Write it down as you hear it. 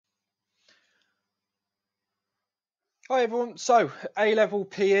Hi everyone, so A-level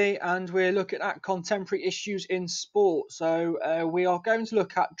PE and we're looking at contemporary issues in sport. So we are going to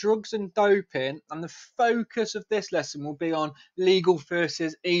look at drugs and doping, and the focus of this lesson will be on legal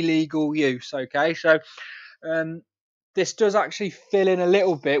versus illegal use. Okay, so um, this does actually fill in a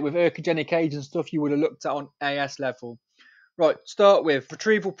little bit with ergogenic aids and stuff you would have looked at on AS level. Right, start with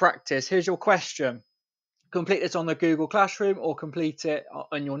retrieval practice. Here's your question. Complete this on the Google Classroom or complete it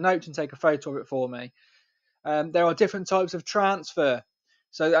on your notes and take a photo of it for me. There are different types of transfer.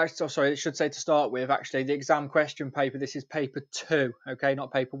 So, sorry, it should say to start with, actually, the exam question paper, this is paper 2, okay,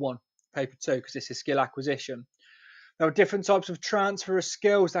 not paper 1, paper 2, because this is skill acquisition. There are different types of transfer of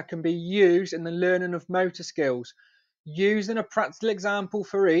skills that can be used in the learning of motor skills. Using a practical example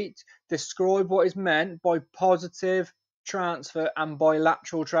for each, describe what is meant by positive transfer and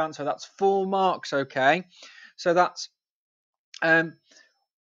bilateral transfer. That's 4 marks, okay? So that's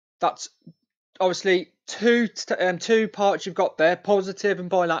obviously two parts you've got there, positive and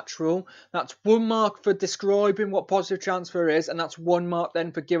bilateral. That's 1 mark for describing what positive transfer is, and that's 1 mark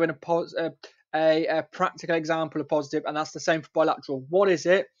then for giving a practical example of positive, and that's the same for bilateral. What is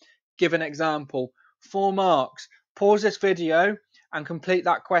it? Give an example. 4 marks. Pause this video and complete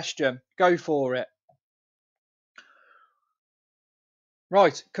that question. Go for it.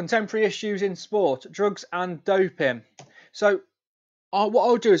 Right, contemporary issues in sport, drugs and doping. So what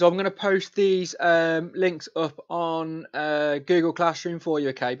I'll do is I'm going to post these links up on Google Classroom for you,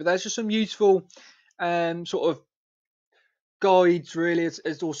 okay? But there's just some useful sort of guides, really,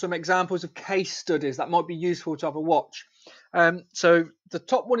 or some examples of case studies that might be useful to have a watch. So the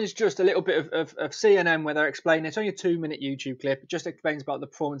top one is just a little bit of CNN where they're explaining. It's only a 2-minute YouTube clip. It just explains about the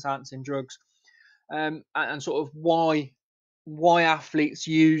performance-enhancing drugs and sort of why athletes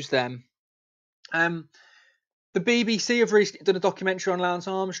use them. The BBC have recently done a documentary on Lance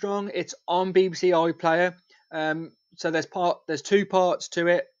Armstrong. It's on BBC iPlayer. So there's 2 parts to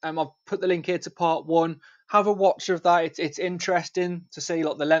it. I've put the link here to part 1. Have a watch of that. It's interesting to see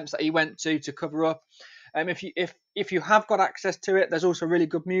like the lengths that he went to cover up. If you have got access to it, there's also a really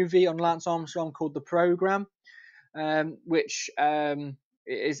good movie on Lance Armstrong called The Programme, which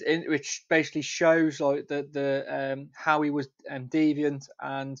basically shows like the how he was deviant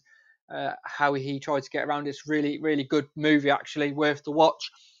and how he tried to get around. It's really, really good movie, actually, worth the watch.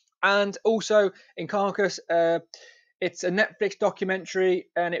 And also in Carcass, it's a Netflix documentary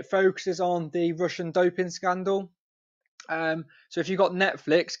and it focuses on the Russian doping scandal. So if you've got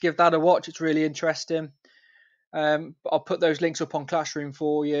Netflix, give that a watch. It's really interesting. I'll put those links up on Classroom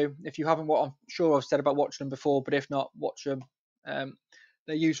for you. If you haven't, what I'm sure I've said about watching them before, but if not, watch them.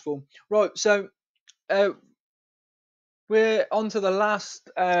 They're useful. Right, so we're on to the last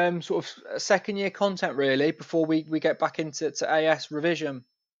sort of second year content, really, before we get back into AS revision.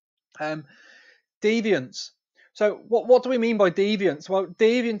 Deviance. So what do we mean by deviance? Well,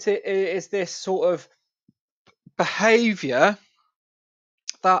 deviant is this sort of behaviour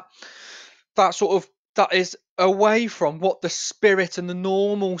that is away from what the spirit and the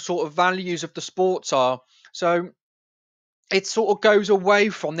normal sort of values of the sports are. So it sort of goes away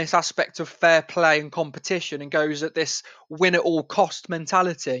from this aspect of fair play and competition and goes at this win at all cost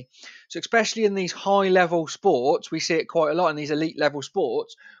mentality. So especially in these high level sports, we see it quite a lot in these elite level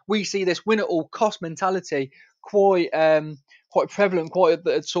sports. We see this win at all cost mentality quite prevalent, quite at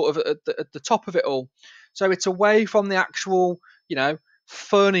the top of it all. So it's away from the actual,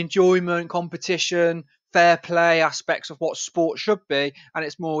 fun, enjoyment, competition, fair play aspects of what sport should be, and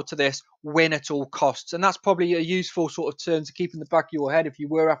it's more to this win at all costs. And that's probably a useful sort of term to keep in the back of your head if you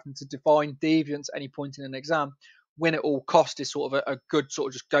were having to define deviance at any point in an exam. Win at all cost is sort of a good sort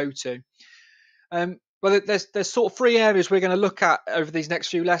of just go to. Well, there's sort of 3 areas we're going to look at over these next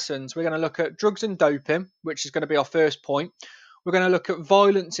few lessons. We're going to look at drugs and doping, which is going to be our first point. We're going to look at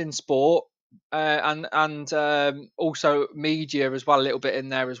violence in sport, and also media as well, a little bit in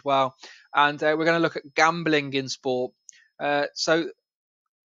there as well. And we're going to look at gambling in sport. So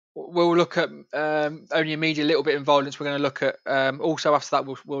we'll look at only media, a little bit in violence. We're going to look at also after that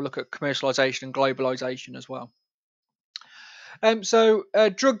we'll look at commercialization and globalization as well. So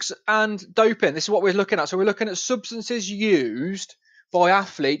drugs and doping, this is what we're looking at. So we're looking at substances used by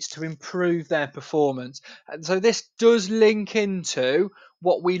athletes to improve their performance. And so this does link into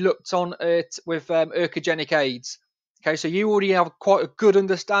what we looked on it with ergogenic aids. Okay, so you already have quite a good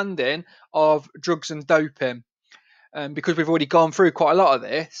understanding of drugs and doping because we've already gone through quite a lot of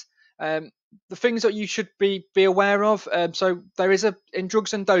this. The things that you should be aware of. So there is in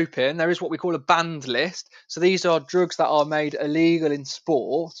drugs and doping, there is what we call a banned list. So these are drugs that are made illegal in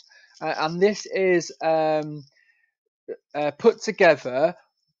sport, and this is put together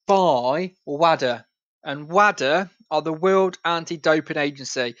by WADA. And WADA are the World Anti-Doping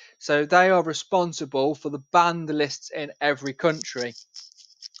Agency. So they are responsible for the banned lists in every country.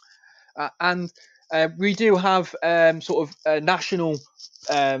 And we do have sort of national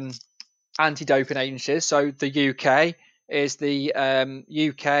anti-doping agencies. So the UK is the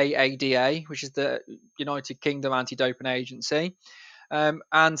UK ADA, which is the United Kingdom Anti-Doping Agency,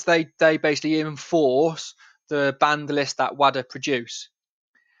 and they basically enforce the banned list that WADA produce.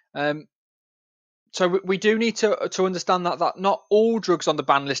 So we do need to understand that not all drugs on the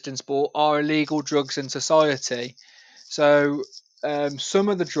ban list in sport are illegal drugs in society. So some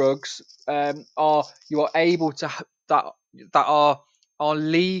of the drugs are you are able to that are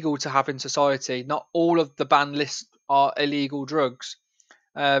legal to have in society. Not all of the ban lists are illegal drugs.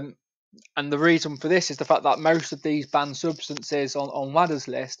 And the reason for this is the fact that most of these banned substances on WADA's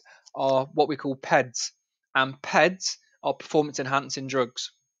list are what we call PEDs, and PEDs are performance enhancing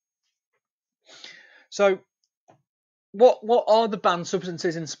drugs. So what are the banned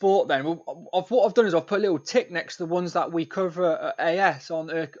substances in sport then? Well, what I've done is I've put a little tick next to the ones that we cover at AS on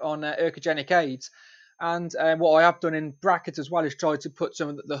ergogenic aids, and what I have done in brackets as well is try to put some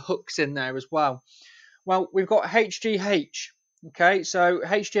of the hooks in there as well. Well, we've got HGH. Okay, so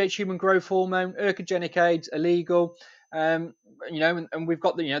HGH, human growth hormone, ergogenic aids, illegal. And we've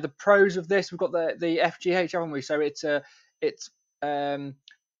got the pros of this. We've got the FGH, haven't we? So it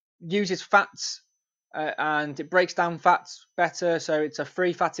uses fats and it breaks down fats better. So it's a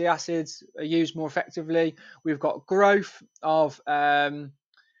free fatty acids are used more effectively. We've got growth of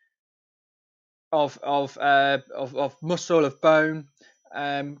muscle, of bone,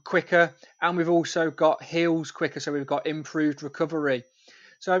 quicker, and we've also got heals quicker, so we've got improved recovery.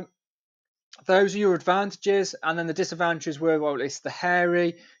 So those are your advantages, and then the disadvantages were, well, it's the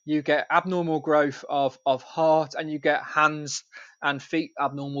hairy, you get abnormal growth of heart, and you get hands and feet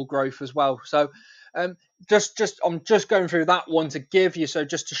abnormal growth as well. So I'm just going through that one to give you, so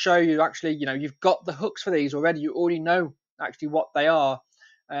just to show you actually, you've got the hooks for these already. You already know actually what they are.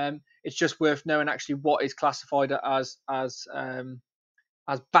 It's just worth knowing actually what is classified as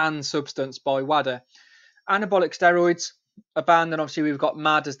banned substance by WADA. Anabolic steroids are banned, and obviously we've got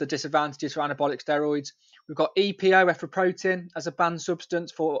MAD as the disadvantages for anabolic steroids. We've got EPO, erythropoietin, as a banned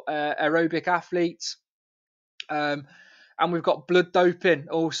substance for aerobic athletes. And we've got blood doping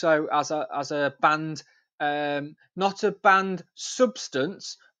also as a banned, not a banned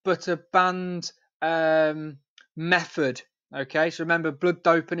substance, but a banned method. Okay, so remember, blood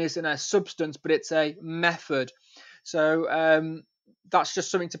doping isn't a substance, but it's a method. So that's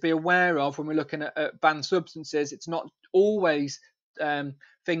just something to be aware of when we're looking at banned substances. It's not always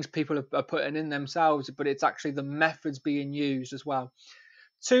things people are putting in themselves, but it's actually the methods being used as well.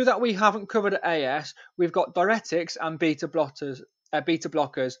 Two that we haven't covered at AS, we've got diuretics and beta blockers.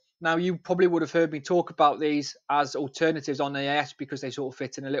 Now, you probably would have heard me talk about these as alternatives on AS because they sort of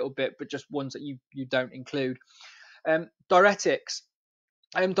fit in a little bit, but just ones that you don't include. Diuretics.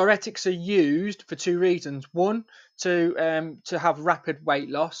 Diuretics are used for two reasons. One, to have rapid weight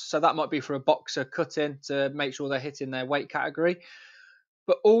loss. So that might be for a boxer cutting to make sure they're hitting their weight category.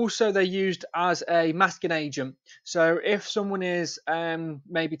 But also they're used as a masking agent. So if someone is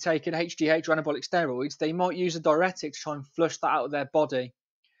maybe taking HGH or anabolic steroids, they might use a diuretic to try and flush that out of their body.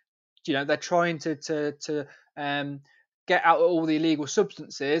 They're trying to get out all the illegal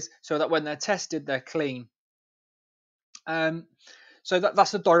substances so that when they're tested, they're clean. So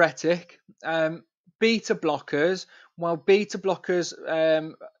that's a diuretic. Beta blockers. Well, beta blockers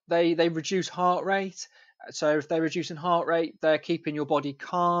they reduce heart rate. So if they're reducing heart rate, they're keeping your body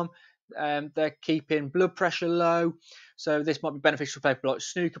calm. They're keeping blood pressure low. So this might be beneficial for people like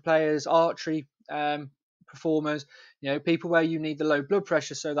snooker players, archery performers. People where you need the low blood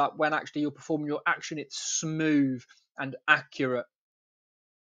pressure so that when actually you're performing your action, it's smooth and accurate.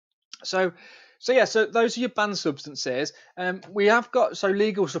 So those are your banned substances. We have got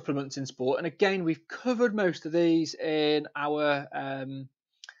legal supplements in sport, and again, we've covered most of these in our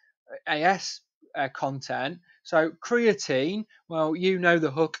AS content. So creatine, well,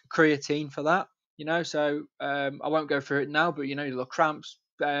 the hook creatine for that. So I won't go through it now, but the cramps,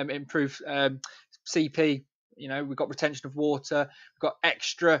 improve CP. We've got retention of water. We've got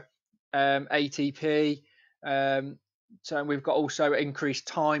extra ATP. So we've got also increased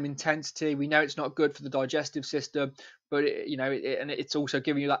time intensity. We know it's not good for the digestive system, but and it's also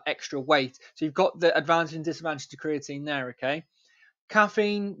giving you that extra weight. So you've got the advantage and disadvantage to creatine there. Okay,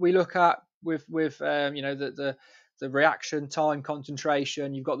 caffeine we look at with the reaction time,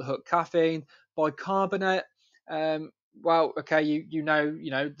 concentration. You've got the hook caffeine. Bicarbonate. Well, okay, you know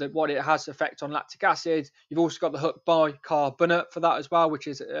that what it has effect on lactic acid. You've also got the hook bicarbonate for that as well, which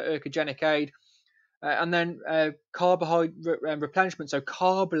is ergogenic aid. And then carbohydrate replenishment, so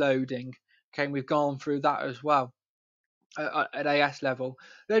carb loading. Okay, and we've gone through that as well at AS level.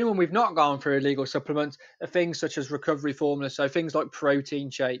 The only one we've not gone through illegal supplements are things such as recovery formulas, so things like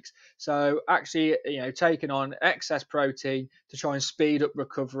protein shakes. So actually, taking on excess protein to try and speed up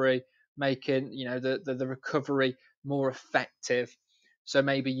recovery, making the recovery more effective. So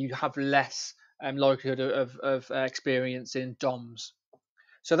maybe you have less likelihood of experiencing DOMS.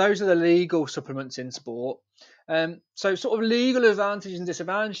 So those are the legal supplements in sport. So sort of legal advantages and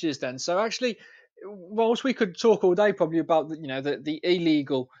disadvantages then. So actually, whilst we could talk all day probably about the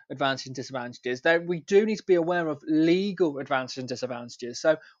illegal advantages and disadvantages, there we do need to be aware of legal advantages and disadvantages.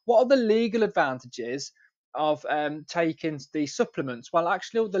 So what are the legal advantages of taking these supplements? Well,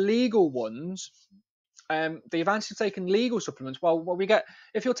 actually, the legal ones. The advantage of taking legal supplements, well, what we get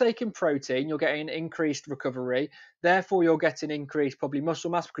if you're taking protein, you're getting increased recovery. Therefore, you're getting increased probably muscle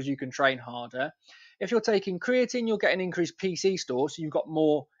mass because you can train harder. If you're taking creatine, you're getting increased PC store, so you've got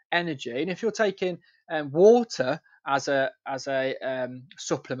more energy. And if you're taking water as a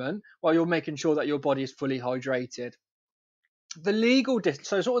supplement, well, you're making sure that your body is fully hydrated. The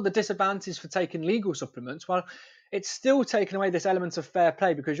so sort of the disadvantage for taking legal supplements, well, it's still taking away this element of fair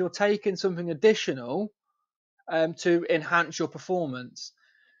play because you're taking something additional to enhance your performance.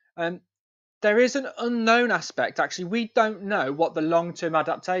 There is an unknown aspect. Actually, we don't know what the long-term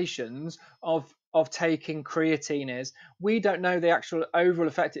adaptations of taking creatine is. We don't know the actual overall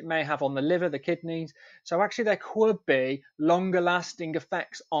effect it may have on the liver, the kidneys. So actually, there could be longer-lasting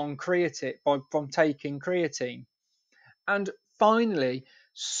effects on creatine from taking creatine. And finally,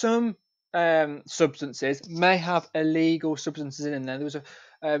 some substances may have illegal substances in there. There was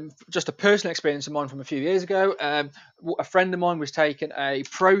just a personal experience of mine from a few years ago. A friend of mine was taking a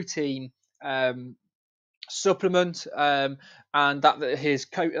protein supplement, and that his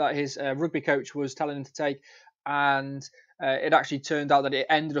rugby coach was telling him to take, and it actually turned out that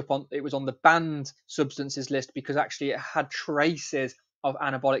it was on the banned substances list because actually it had traces of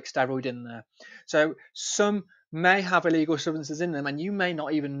anabolic steroid in there. So some may have illegal substances in them, and you may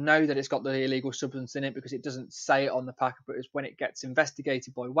not even know that it's got the illegal substance in it because it doesn't say it on the pack. But it's when it gets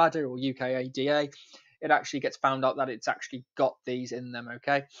investigated by WADA or UKADA, it actually gets found out that it's actually got these in them.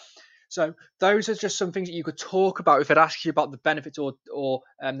 Okay, so those are just some things that you could talk about if it asks you about the benefits or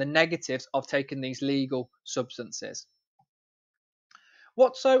the negatives of taking these legal substances.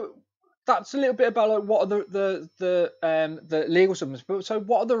 So that's a little bit about like what are the legal substances. But so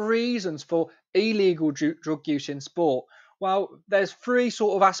what are the reasons for illegal drug use in sport? Well, there's three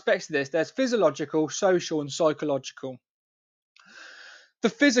sort of aspects to this. There's physiological, social, and psychological. The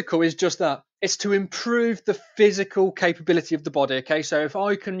physical is just that. It's to improve the physical capability of the body. Okay, so if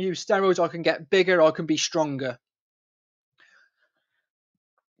I can use steroids, I can get bigger, I can be stronger.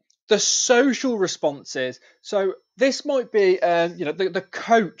 The social responses. So this might be, the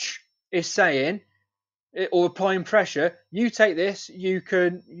coach is saying or applying pressure. You take this, you're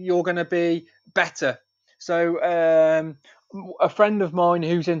going to be better. So a friend of mine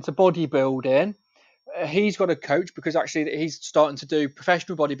who's into bodybuilding, he's got a coach because actually he's starting to do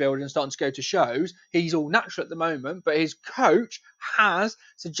professional bodybuilding and starting to go to shows. He's all natural at the moment, but his coach has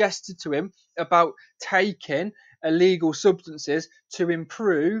suggested to him about taking illegal substances to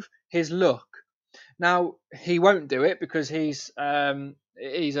improve his look. Now he won't do it because he's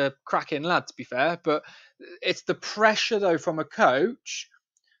a cracking lad, to be fair, but it's the pressure though from a coach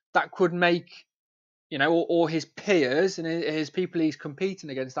that could make or his peers and his people he's competing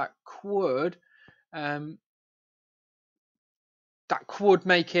against that could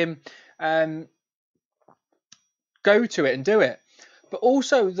make him go to it and do it. But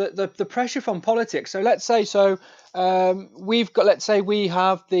also the pressure from politics. So let's say we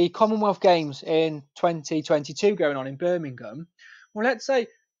have the Commonwealth Games in 2022 going on in Birmingham. Well, let's say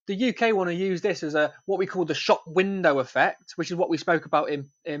the UK want to use this as what we call the shop window effect, which is what we spoke about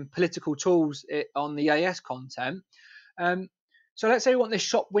in political tools on the AS content. So let's say we want this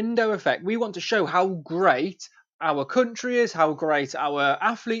shop window effect. We want to show how great our country is, how great our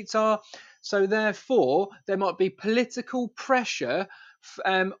athletes are. So therefore, there might be political pressure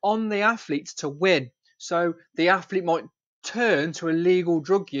on the athletes to win. So the athlete might turn to illegal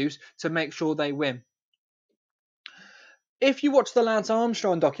drug use to make sure they win. If you watch the Lance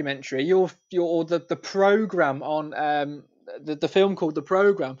Armstrong documentary, or the program on the film called The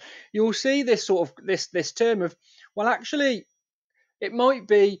Program, you'll see this sort of this term of, well, actually, it might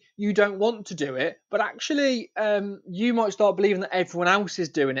be you don't want to do it, but actually you might start believing that everyone else is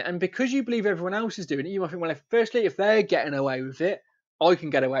doing it. And because you believe everyone else is doing it, you might think, well, if they're getting away with it, I can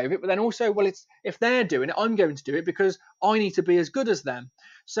get away with it. But then also, well, if they're doing it, I'm going to do it because I need to be as good as them.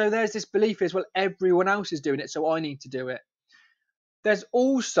 So there's this belief is, well, everyone else is doing it, so I need to do it. There's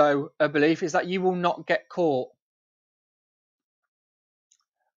also a belief is that you will not get caught.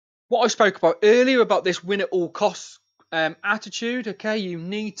 What I spoke about earlier about this win at all costs attitude, okay, you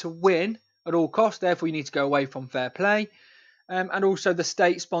need to win at all costs, therefore you need to go away from fair play. And also the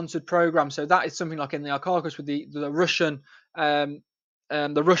state-sponsored program. So that is something like in the Arcagos with the Russian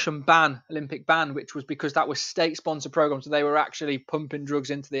the Russian ban, Olympic ban, which was because that was state-sponsored program. So they were actually pumping drugs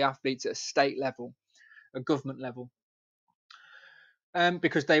into the athletes at a state level, a government level,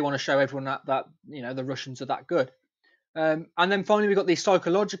 because they want to show everyone that the Russians are that good. And then finally, we've got these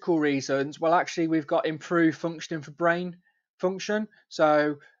psychological reasons. Well, actually, we've got improved functioning for brain function.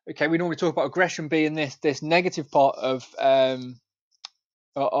 So, okay, we normally talk about aggression being this negative part of steroids,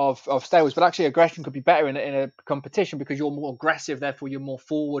 but actually aggression could be better in a competition because you're more aggressive, therefore you're more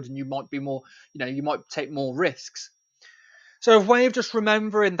forward and you might be more, you might take more risks. So a way of just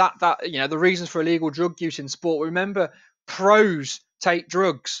remembering that the reasons for illegal drug use in sport, remember pros take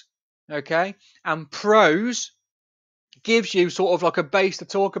drugs, okay, and pros gives you sort of like a base to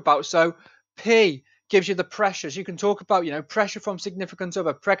talk about. So P gives you the pressures. You can talk about pressure from significant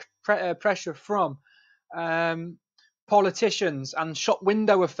other, pressure from politicians and shop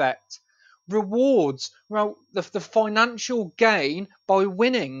window effect. Rewards, well, the financial gain by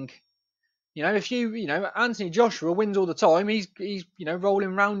winning. If Anthony Joshua wins all the time, he's rolling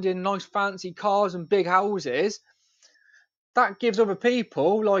around in nice fancy cars and big houses. That gives other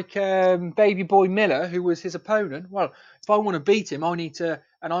people like Baby Boy Miller, who was his opponent. Well, if I want to beat him, I need to,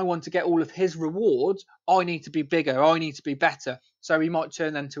 and I want to get all of his rewards, I need to be bigger, I need to be better. So he might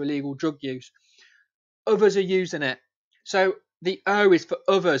turn them to illegal drug use. Others are using it. So the O is for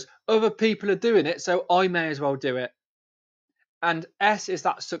others. Other people are doing it, so I may as well do it. And S is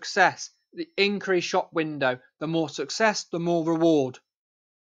that success, the increased shop window. The more success, the more reward.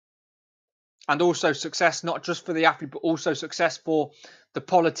 And also success, not just for the athlete, but also success for the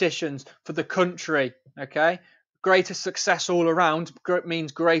politicians, for the country. Okay, greater success all around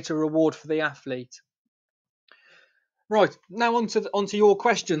means greater reward for the athlete. Right, now onto your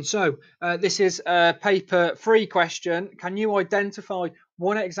question. So this is a paper 3 question. Can you identify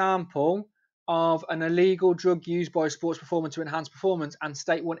one example of an illegal drug used by a sports performer to enhance performance and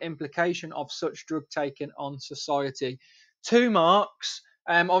state one implication of such drug taking on society? 2 marks.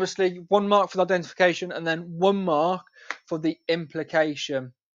 Obviously, 1 mark for the identification and then 1 mark for the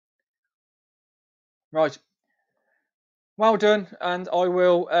implication. Right. Well done, and I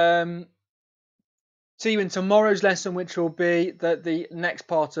will see you in tomorrow's lesson, which will be the next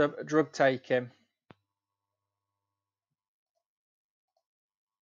part of drug taking.